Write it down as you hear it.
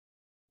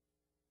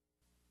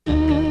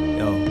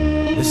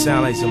This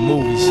sound like some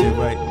movie shit,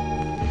 right?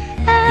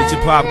 Get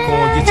your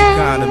popcorn, get your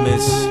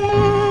condiments.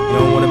 You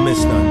don't wanna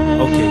miss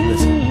nothing. Okay,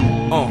 listen.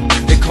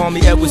 They call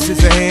me Edward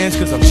Scissorhands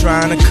cause I'm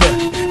trying to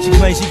cut. She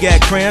claims she got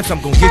cramps,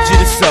 I'm gon' get you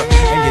to suck.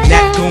 And you're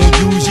not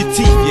gon' use your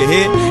teeth, you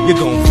hear? You're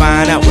gon'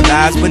 find out what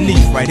lies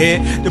beneath right here.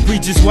 The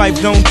preacher's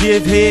wife don't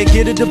give head,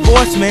 get a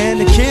divorce, man.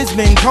 The kids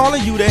been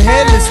calling you the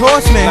headless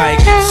horseman. Like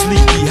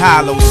Sleepy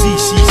Hollow, see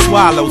she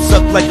swallow.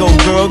 Suck like old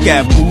girl,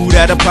 got booed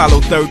at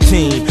Apollo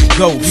 13.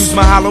 Ghost, use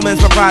my hollow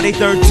mans for Friday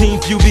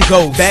 13th, you be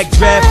ghost.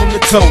 Backdraft from the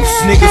toast,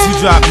 niggas who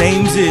drop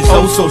names is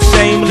oh so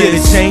shameless. Get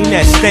a chain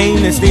that's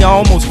stainless, they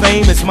almost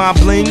famous. My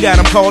bling got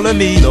them calling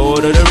me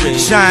Lord of the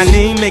Rings.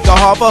 Shining, make a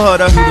heart for her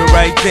to do the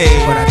right thing.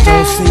 But I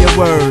don't say a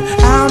word,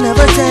 I'll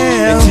never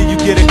tell. Until you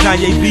get a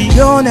Kanye beat,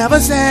 you'll never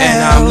sell.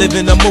 And I'm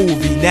living a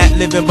movie, not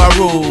living by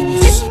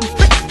rules.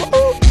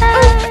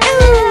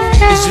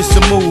 It's just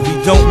a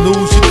movie, don't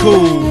lose your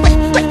cool.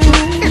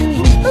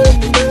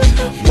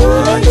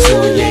 1, 2,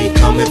 yeah,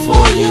 coming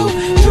for you.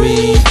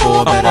 3,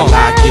 4, better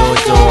lock your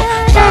door.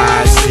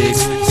 5, 6,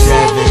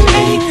 7,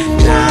 8,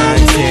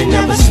 9, 10,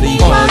 never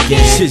sleep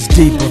again. Shit's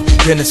deeper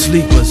than the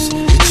sleepers.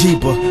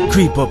 Jeeper,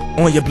 creep up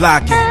on your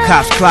blocking.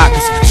 Cops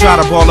clockers, try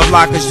to ball the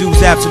blockers,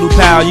 use absolute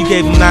power. You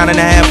gave them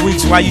 9.5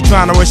 weeks, why you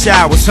trying to rush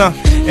hours, huh?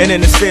 And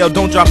in the cell,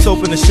 don't drop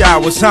soap in the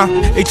showers, huh?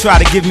 They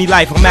try to give me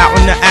life, I'm out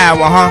in the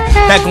hour, huh?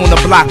 Back on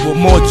the block with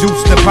more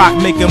juice than Pac,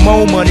 making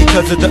more money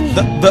cause of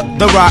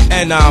the rock.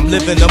 And I'm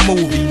living a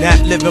movie,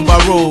 not living by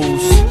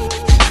rules.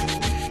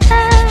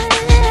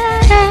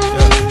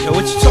 Yo,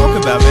 what you talking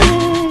about, man?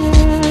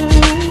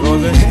 Go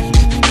ahead.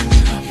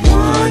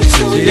 1, 2,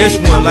 see, this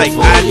one like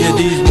I did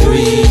these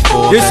movies. 3,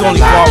 4, this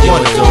only part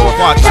 1,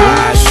 part 2.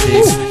 5,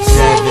 6,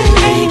 7,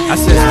 8, I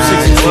said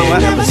some 6.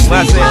 never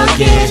I'm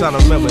sleep trying to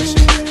remember shit.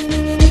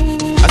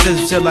 I said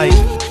some shit like, if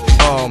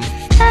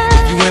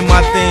you win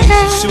my things,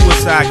 you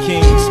suicide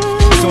kings.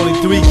 There's only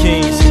 3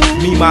 kings,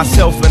 me,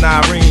 myself, and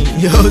Irene.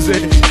 You know what I'm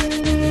saying?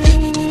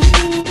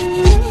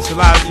 It's a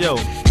lot of, yo.